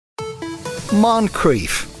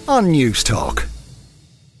Moncrief on News Talk.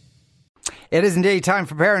 It is indeed time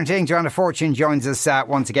for parenting. Joanna Fortune joins us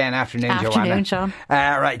once again. Afternoon, Joanna. Sean.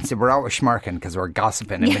 Right, so we're always smirking because we're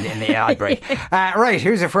gossiping in the ad break. Right,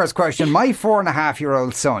 here's the first question. My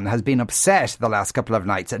 4.5-year-old son has been upset the last couple of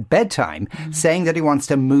nights at bedtime, saying that he wants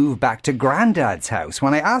to move back to Grandad's house.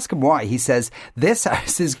 When I ask him why, he says this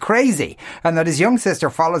house is crazy and that his young sister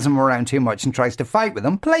follows him around too much and tries to fight with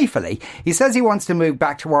him playfully. He says he wants to move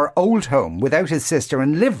back to our old home without his sister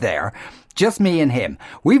and live there. Just me and him.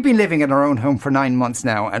 We've been living in our own home for 9 months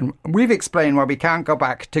now, and we've explained why we can't go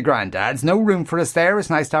back to Grandad's. No room for us there. It's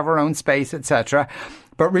nice to have our own space, etc.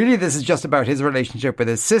 But really, this is just about his relationship with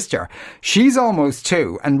his sister. She's almost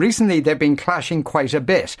 2, and recently they've been clashing quite a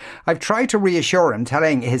bit. I've tried to reassure him,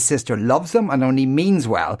 telling his sister loves him and only means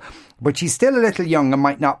well, but she's still a little young and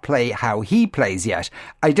might not play how he plays yet.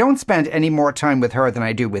 I don't spend any more time with her than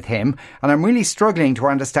I do with him, and I'm really struggling to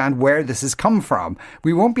understand where this has come from.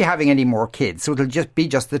 We won't be having any more kids, so it'll just be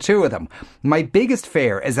the two of them. My biggest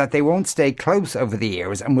fear is that they won't stay close over the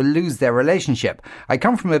years and will lose their relationship. I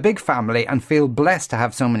come from a big family and feel blessed to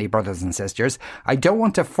have so many brothers and sisters. I don't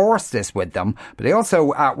want to force this with them, but I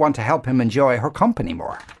also want to help him enjoy her company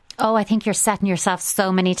more. Oh, I think you're setting yourself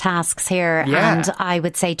so many tasks here. Yeah. And I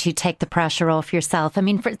would say to take the pressure off yourself. I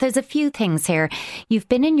mean, there's a few things here. You've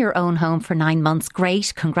been in your own home for 9 months.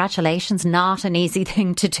 Great. Congratulations. Not an easy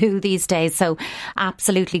thing to do these days. So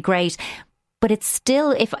absolutely great. But it's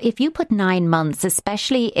still, if you put 9 months,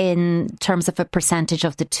 especially in terms of a percentage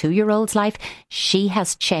of the 2-year-old's life, she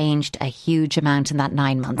has changed a huge amount in that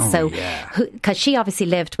 9 months. Because she obviously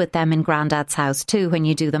lived with them in Grandad's house too, when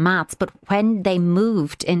you do the maths. But when they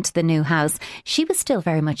moved into the new house, she was still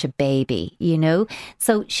very much a baby, you know.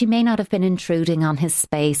 So she may not have been intruding on his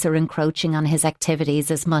space or encroaching on his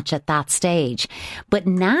activities as much at that stage. But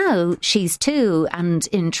now she's 2 and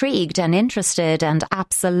intrigued and interested and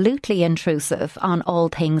absolutely intrusive on all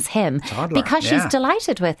things him. Toddler, because she's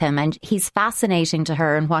delighted with him and he's fascinating to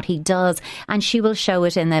her and what he does, and she will show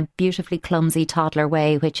it in a beautifully clumsy toddler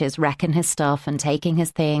way, which is wrecking his stuff and taking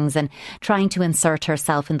his things and trying to insert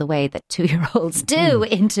herself in the way that 2-year-olds do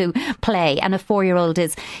into play. And a 4-year-old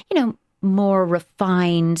is, you know, more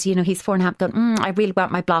refined. You know, he's 4.5 going, I really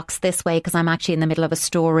want my blocks this way because I'm actually in the middle of a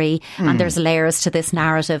story and there's layers to this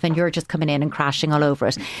narrative and you're just coming in and crashing all over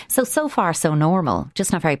it. So far, so normal.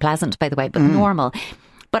 Just not very pleasant, by the way, but normal.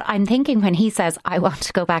 But I'm thinking when he says, I want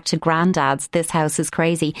to go back to Grandad's, this house is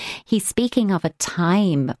crazy, he's speaking of a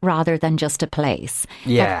time rather than just a place.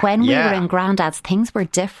 Yeah. But when we were in Grandad's, things were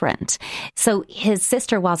different. So his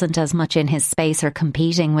sister wasn't as much in his space or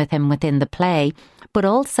competing with him within the play. But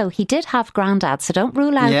also he did have Grandad, so don't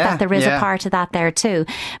rule out that there is a part of that there too,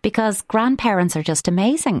 because grandparents are just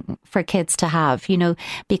amazing for kids to have, you know,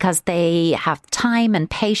 because they have time and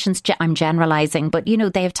patience. I'm generalising, but you know,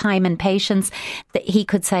 they have time and patience that he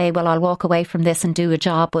could say, well, I'll walk away from this and do a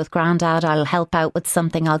job with Grandad, I'll help out with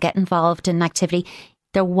something, I'll get involved in an activity.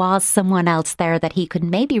 There was someone else there that he could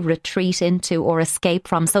maybe retreat into or escape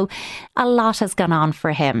from. So a lot has gone on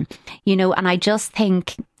for him, you know, and I just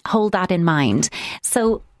think hold that in mind.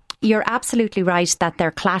 So you're absolutely right that they're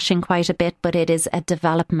clashing quite a bit, but it is a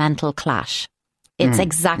developmental clash. It's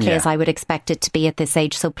exactly as I would expect it to be at this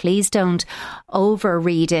age. So please don't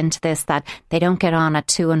overread into this that they don't get on at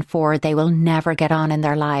 2 and 4. They will never get on in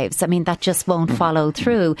their lives. I mean, that just won't follow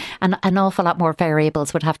through. And an awful lot more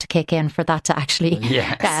variables would have to kick in for that to actually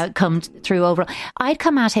come through overall. I'd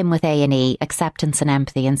come at him with A&E, acceptance and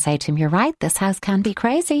empathy, and say to him, you're right, this house can be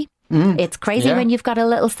crazy. It's crazy when you've got a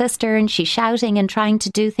little sister and she's shouting and trying to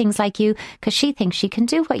do things like you because she thinks she can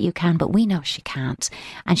do what you can, but we know she can't.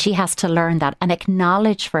 And she has to learn that and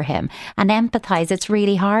acknowledge for him and empathise. It's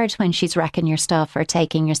really hard when she's wrecking your stuff or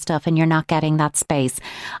taking your stuff and you're not getting that space.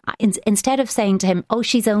 Instead of saying to him, oh,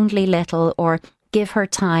 she's only little, or give her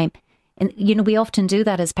time. And, you know, we often do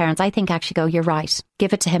that as parents. I think actually go, you're right.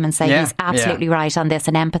 Give it to him and say he's absolutely right on this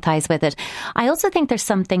and empathise with it. I also think there's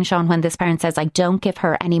something, Sean, when this parent says, I don't give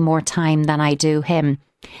her any more time than I do him.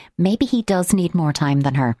 Maybe he does need more time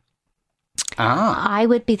than her. I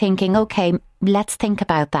would be thinking, okay, let's think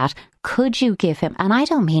about that. Could you give him, and I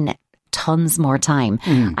don't mean tons more time.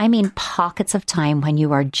 I mean pockets of time when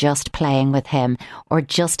you are just playing with him or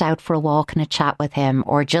just out for a walk and a chat with him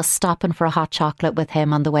or just stopping for a hot chocolate with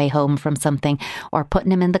him on the way home from something, or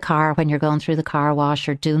putting him in the car when you're going through the car wash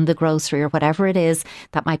or doing the grocery or whatever it is.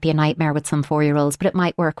 That might be a nightmare with some 4-year-olds, but it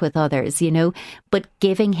might work with others, you know. But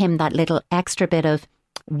giving him that little extra bit of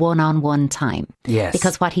one-on-one time. Yes.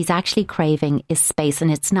 Because what he's actually craving is space,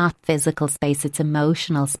 and it's not physical space, it's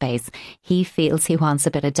emotional space. He feels he wants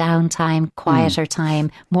a bit of downtime, quieter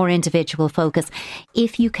time, more individual focus.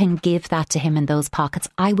 If you can give that to him in those pockets,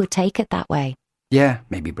 I would take it that way. Yeah,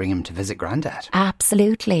 maybe bring him to visit Grandad.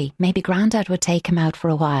 Absolutely. Maybe Grandad would take him out for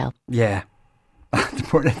a while. Yeah.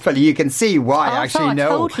 You can see why, actually,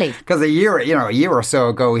 no. Totally. Because a year or so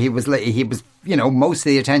ago, he was most of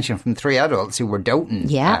the attention from three adults who were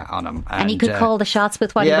doting on him. And he could call the shots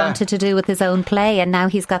with what he wanted to do with his own play, and now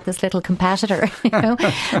he's got this little competitor,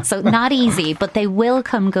 So not easy, but they will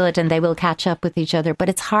come good and they will catch up with each other. But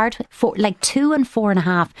it's hard for, 2 and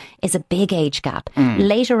 4.5 is a big age gap.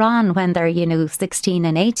 Later on, when they're, 16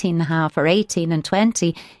 and 18.5 or 18 and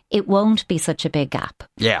 20, it won't be such a big gap.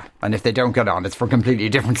 Yeah, and if they don't get on, it's for a completely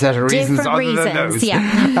different set of reasons. Than those.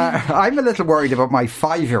 Yeah. I'm a little worried about my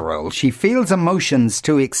 5-year-old. She feels emotions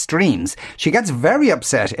to extremes. She gets very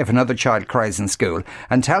upset if another child cries in school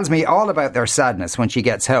and tells me all about their sadness when she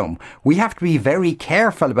gets home. We have to be very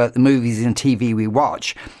careful about the movies and TV we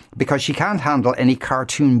watch, because she can't handle any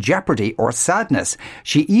cartoon jeopardy or sadness.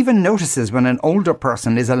 She even notices when an older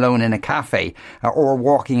person is alone in a cafe or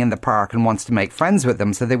walking in the park and wants to make friends with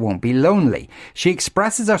them so they won't be lonely. She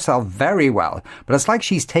expresses herself very well, but it's like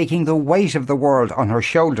she's taking the weight of the world on her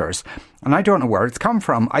shoulders. And I don't know where it's come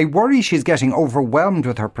from. I worry she's getting overwhelmed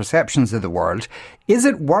with her perceptions of the world. Is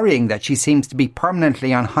it worrying that she seems to be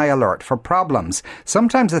permanently on high alert for problems?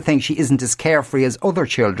 Sometimes I think she isn't as carefree as other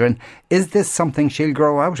children. Is this something she'll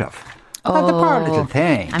grow out of? Not the poor little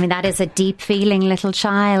thing. I mean, that is a deep feeling little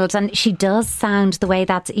child. And she does sound, the way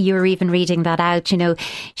that you're even reading that out,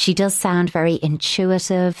 she does sound very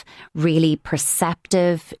intuitive, really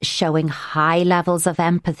perceptive, showing high levels of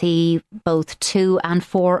empathy, both to and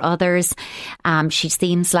for others. She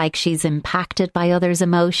seems like she's impacted by others'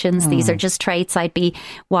 emotions. These are just traits I'd be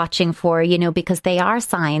watching for, because they are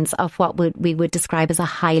signs of what we would describe as a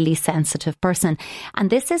highly sensitive person.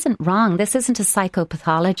 And this isn't wrong. This isn't a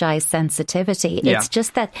psychopathologized sensitivity. It's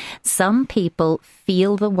just that some people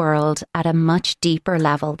feel the world at a much deeper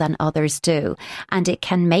level than others do. And it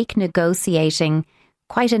can make negotiating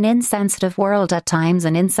quite an insensitive world at times,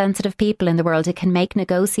 and insensitive people in the world. It can make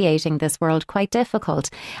negotiating this world quite difficult.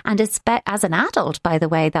 And it's as an adult, by the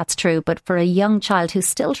way, that's true. But for a young child who's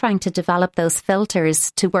still trying to develop those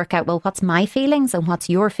filters to work out, well, what's my feelings and what's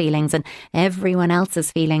your feelings and everyone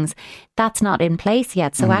else's feelings, that's not in place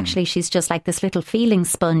yet. So actually, she's just like this little feeling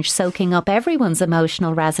sponge soaking up everyone's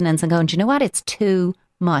emotional resonance and going, do you know what? It's too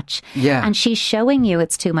much. Yeah. And she's showing you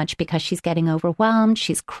it's too much because she's getting overwhelmed,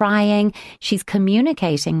 she's crying, she's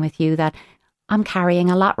communicating with you that I'm carrying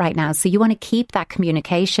a lot right now. So you want to keep that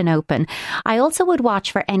communication open. I also would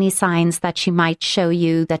watch for any signs that she might show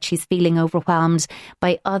you that she's feeling overwhelmed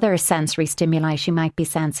by other sensory stimuli she might be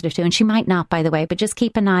sensitive to. And she might not, by the way, but just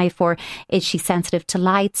keep an eye for, is she sensitive to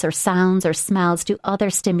lights or sounds or smells? Do other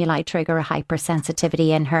stimuli trigger a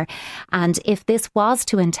hypersensitivity in her? And if this was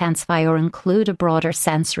to intensify or include a broader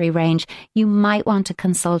sensory range, you might want to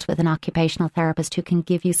consult with an occupational therapist who can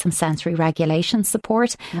give you some sensory regulation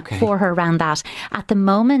support for her around that. At the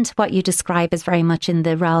moment, what you describe is very much in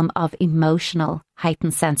the realm of emotional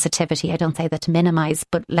heightened sensitivity. I don't say that to minimise,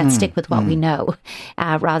 but let's stick with what we know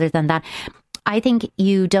rather than that. I think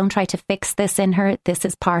you don't try to fix this in her. This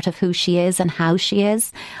is part of who she is and how she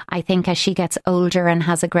is. I think as she gets older and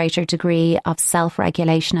has a greater degree of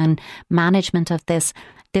self-regulation and management of this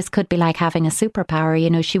could be like having a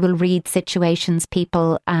superpower. She will read situations,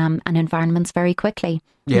 people and environments very quickly.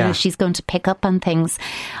 Yeah. She's going to pick up on things.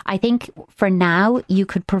 I think for now, you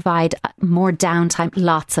could provide more downtime,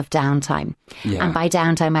 lots of downtime. Yeah. And by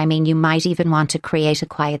downtime, I mean, you might even want to create a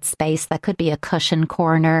quiet space. That could be a cushion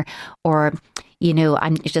corner or...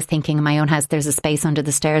 I'm just thinking in my own house, there's a space under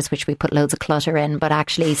the stairs which we put loads of clutter in, but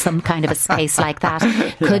actually some kind of a space like that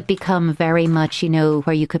could become very much,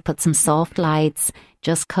 where you could put some soft lights,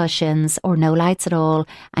 just cushions or no lights at all,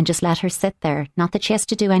 and just let her sit there. Not that she has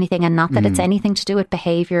to do anything, and not that it's anything to do with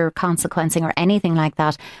behaviour, consequencing or anything like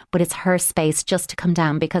that, but it's her space just to come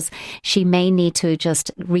down, because she may need to just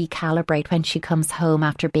recalibrate when she comes home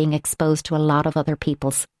after being exposed to a lot of other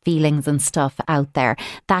people's feelings and stuff out there.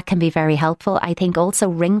 That can be very helpful. I think also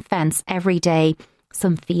ring fence every day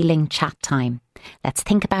some feeling chat time. Let's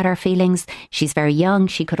think about our feelings. She's very young.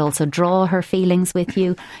 She could also draw her feelings with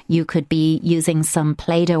you. You could be using some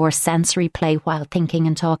Play-Doh or sensory play while thinking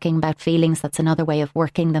and talking about feelings. That's another way of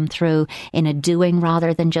working them through in a doing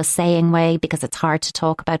rather than just saying way, because it's hard to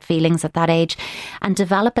talk about feelings at that age. And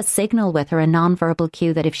develop a signal with her, a non-verbal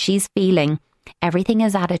cue that if she's feeling everything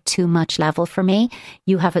is at a too much level for me.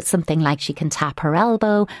 You have it something like she can tap her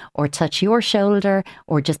elbow or touch your shoulder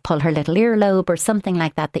or just pull her little earlobe or something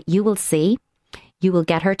like that you will see. You will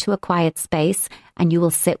get her to a quiet space and you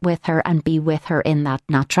will sit with her and be with her in that,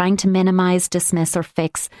 not trying to minimize, dismiss or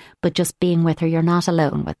fix, but just being with her. You're not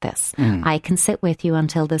alone with this. I can sit with you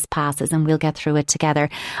until this passes and we'll get through it together.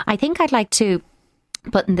 I think I'd like to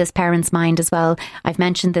put in this parent's mind as well. I've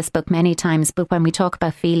mentioned this book many times, but when we talk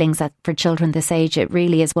about feelings for children this age, it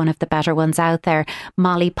really is one of the better ones out there.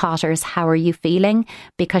 Molly Potter's How Are You Feeling?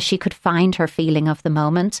 Because she could find her feeling of the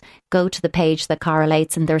moment, go to the page that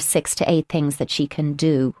correlates, and there's 6 to 8 things that she can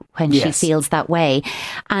do when she feels that way.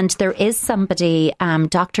 And there is somebody,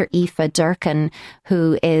 Dr. Aoife Durkin,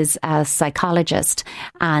 who is a psychologist,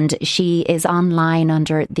 and she is online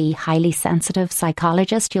under the Highly Sensitive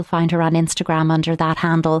Psychologist. You'll find her on Instagram under that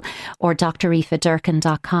handle, or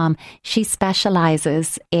draoifedurkin.com. She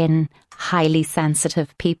specialises in highly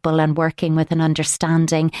sensitive people and working with an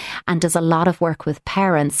understanding, and does a lot of work with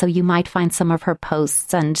parents. So you might find some of her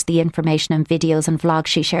posts and the information and videos and vlogs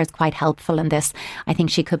she shares quite helpful in this. I think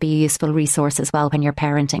she could be a useful resource as well when you're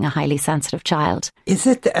parenting a highly sensitive child. Is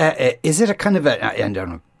it a kind of I don't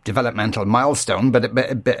know, developmental milestone, but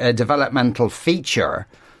a developmental feature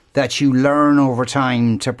that you learn over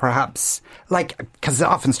time to perhaps, like, because it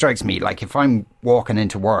often strikes me, like if I'm walking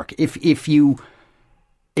into work, if you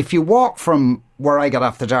walk from where I got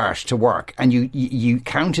off the Dart to work and you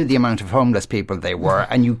counted the amount of homeless people they were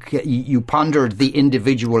and you pondered the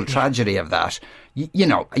individual tragedy of that, you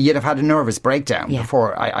know, you'd have had a nervous breakdown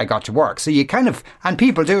before I got to work. So you kind of, and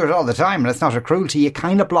people do it all the time and it's not a cruelty, you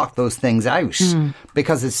kind of block those things out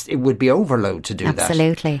because it would be overload to do that.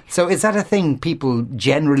 Absolutely. So is that a thing people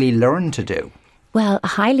generally learn to do? Well, a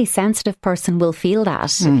highly sensitive person will feel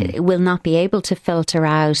that, will not be able to filter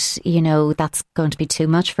out, you know, that's going to be too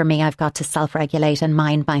much for me. I've got to self-regulate and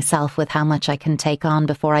mind myself with how much I can take on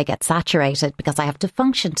before I get saturated because I have to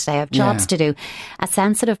function today. I have jobs to do. A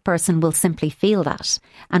sensitive person will simply feel that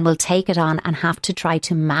and will take it on and have to try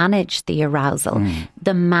to manage the arousal.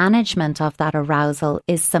 The management of that arousal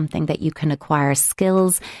is something that you can acquire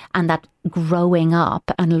skills, and that growing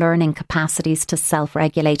up and learning capacities to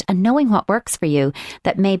self-regulate and knowing what works for you.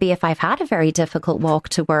 That maybe if I've had a very difficult walk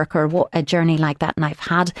to work or a journey like that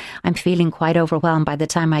and I'm feeling quite overwhelmed by the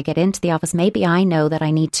time I get into the office, maybe I know that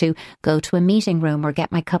I need to go to a meeting room or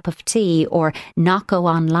get my cup of tea or not go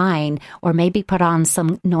online, or maybe put on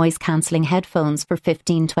some noise cancelling headphones for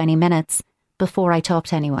 15-20 minutes before I talk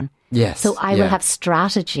to anyone. Yes. So I will have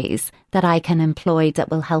strategies that I can employ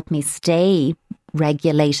that will help me stay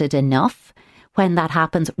regulated enough when that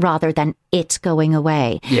happens, rather than it going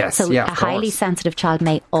away. Yes, so a highly sensitive child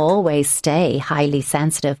may always stay highly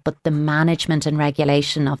sensitive, but the management and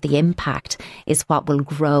regulation of the impact is what will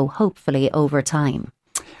grow, hopefully, over time.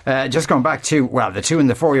 Just going back to, well, the 2 and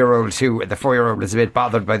the 4-year-old, the 4-year-old is a bit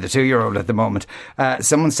bothered by the 2-year-old at the moment.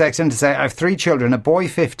 Someone's texting to say, I have 3 children, a boy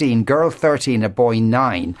 15, girl 13, a boy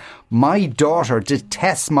 9. My daughter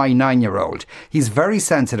detests my 9-year-old. He's very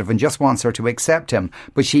sensitive and just wants her to accept him,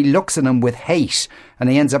 but she looks at him with hate and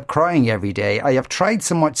he ends up crying every day. I have tried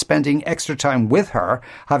so much spending extra time with her,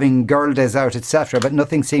 having girl days out, etc., but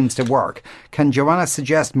nothing seems to work. Can Joanna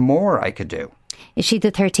suggest more I could do? Is she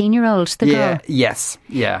the 13-year-old, the girl? Yes.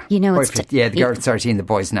 Yeah. You know, the girl's 13, the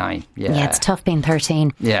boy's 9. Yeah, it's tough being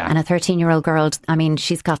 13. Yeah. And a 13-year-old girl, I mean,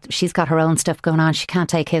 she's got her own stuff going on. She can't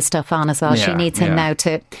take his stuff on as well. She needs him now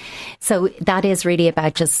too. So that is really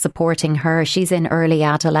about just supporting her. She's in early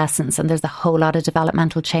adolescence and there's a whole lot of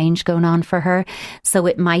developmental change going on for her. So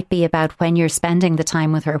it might be about when you're spending the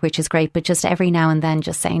time with her, which is great, but just every now and then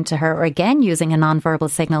just saying to her, or again using a non-verbal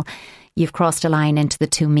signal, you've crossed a line into the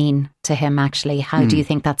too mean to him, actually. How do you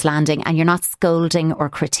think that's landing? And you're not scolding or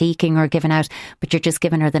critiquing or giving out, but you're just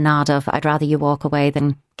giving her the nod of, I'd rather you walk away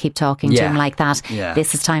than keep talking to him like that. Yeah.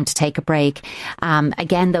 This is time to take a break.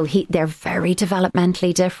 Again, though, they're very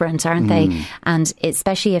developmentally different, aren't they? And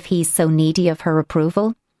especially if he's so needy of her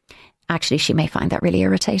approval. Actually, she may find that really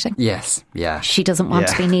irritating. Yes, yeah. She doesn't want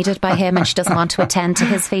to be needed by him, and she doesn't want to attend to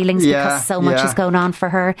his feelings because so much is going on for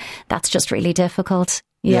her. That's just really difficult.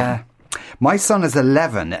 Yeah. My son is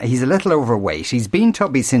 11. He's a little overweight. He's been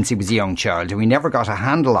tubby since he was a young child and we never got a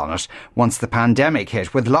handle on it once the pandemic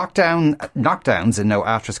hit. With knockdowns and no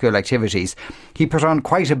after-school activities, he put on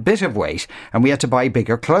quite a bit of weight and we had to buy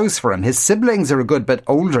bigger clothes for him. His siblings are a good bit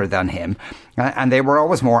older than him and they were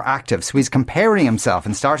always more active. So he's comparing himself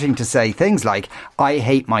and starting to say things like, I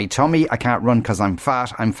hate my tummy, I can't run because I'm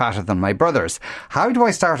fatter than my brothers. How do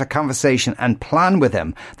I start a conversation and plan with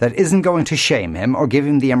him that isn't going to shame him or give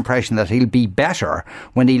him the impression that that he'll be better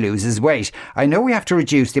when he loses weight. I know we have to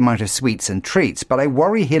reduce the amount of sweets and treats, but I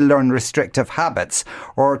worry he'll learn restrictive habits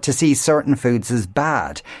or to see certain foods as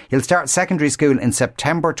bad. He'll start secondary school in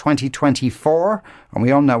September 2024, and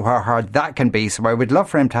we all know how hard that can be, so I would love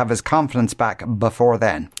for him to have his confidence back before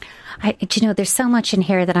then. There's so much in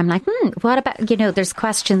here that I'm like, what about, there's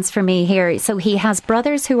questions for me here. So he has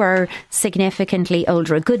brothers who are significantly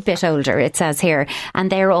older, a good bit older, it says here, and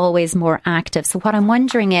they're always more active. So what I'm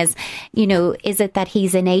wondering is, is it that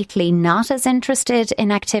he's innately not as interested in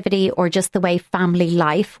activity, or just the way family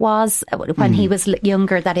life was when he was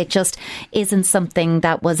younger, that it just isn't something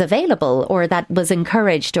that was available or that was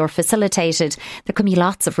encouraged or facilitated? There can be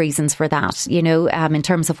lots of reasons for that, in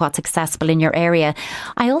terms of what's accessible in your area.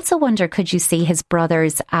 I also wonder, could you see his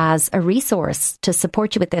brothers as a resource to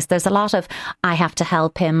support you with this? There's a lot of, I have to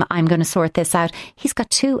help him, I'm going to sort this out. He's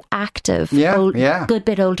got two active, good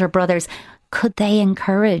bit older brothers. Could they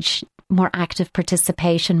encourage more active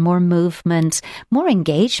participation, more movement, more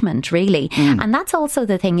engagement, really? And that's also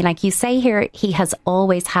the thing, like you say here, he has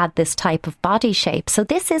always had this type of body shape. So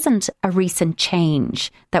this isn't a recent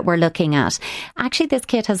change that we're looking at. Actually, this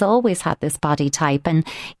kid has always had this body type. And,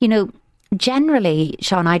 generally,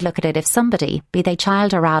 Sean, I'd look at it, if somebody, be they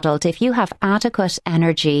child or adult, if you have adequate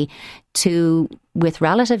energy to, with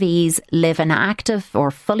relative ease, live an active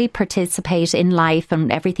or fully participate in life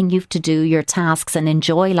and everything you have to do, your tasks, and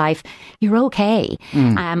enjoy life, you're okay.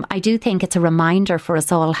 I do think it's a reminder for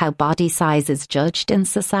us all how body size is judged in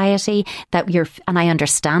society, that and I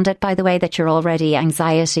understand it, by the way, that you're already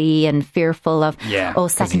anxiety and fearful of,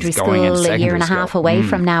 secondary school, a year and a half away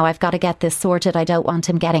from now, I've got to get this sorted, I don't want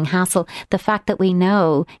him getting hassle. The fact that we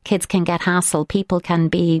know kids can get hassle, people can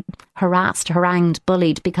be harassed, harangued,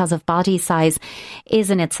 bullied because of body size, is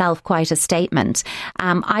in itself quite a statement.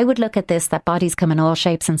 I would look at this, that bodies come in all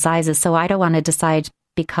shapes and sizes, so I don't want to decide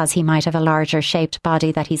because he might have a larger shaped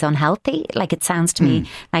body that he's unhealthy. Like, it sounds to me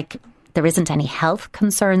like there isn't any health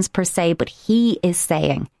concerns per se, but he is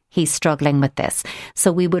saying he's struggling with this.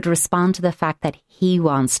 So we would respond to the fact that he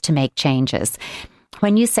wants to make changes.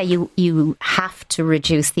 When you say you have to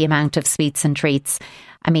reduce the amount of sweets and treats,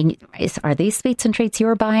 I mean, are these sweets and treats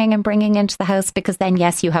you're buying and bringing into the house? Because then,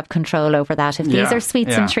 yes, you have control over that. If these are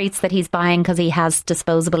sweets and treats that he's buying because he has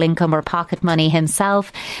disposable income or pocket money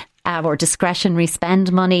himself, or discretionary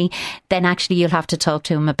spend money, then actually you'll have to talk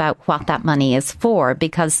to him about what that money is for,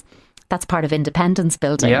 because that's part of independence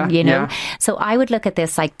building, So I would look at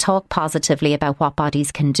this like, talk positively about what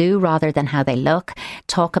bodies can do rather than how they look.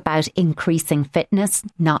 Talk about increasing fitness,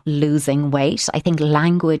 not losing weight. I think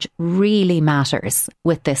language really matters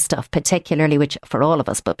with this stuff, particularly for all of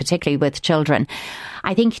us, but particularly with children.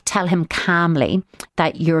 I think tell him calmly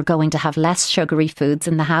that you're going to have less sugary foods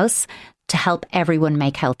in the house to help everyone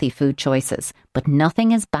make healthy food choices, but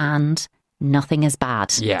nothing is banned. Nothing is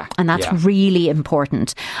bad. And that's really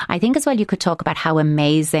important. I think as well, you could talk about how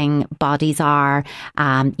amazing bodies are,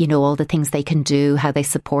 all the things they can do, how they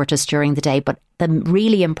support us during the day. But the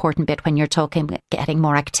really important bit when you're talking about getting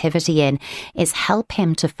more activity in is help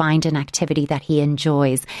him to find an activity that he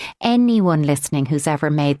enjoys. Anyone listening who's ever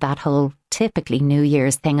made that whole typically New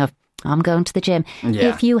Year's thing of, I'm going to the gym.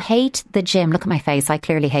 If you hate the gym, look at my face, I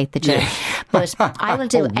clearly hate the gym. But I will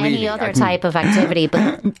do any other type of activity.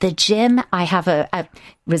 But the gym, I have a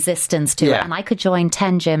resistance to it. And I could join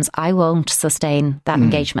 10 gyms. I won't sustain that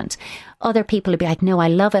engagement. Other people would be like, no, I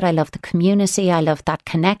love it. I love the community. I love that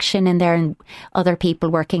connection in there. And other people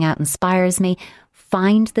working out inspires me.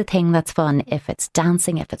 Find the thing that's fun, if it's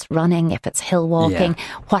dancing, if it's running, if it's hill walking,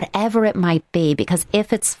 whatever it might be, because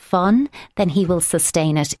if it's fun, then he will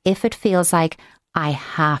sustain it. If it feels like, I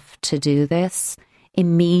have to do this,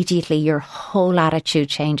 immediately your whole attitude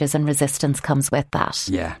changes and resistance comes with that.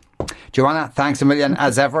 Yeah. Joanna, thanks a million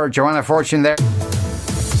as ever. Joanna Fortune there.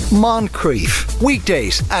 Moncrief,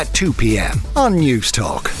 weekdays at 2 p.m. on News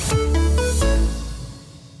Talk.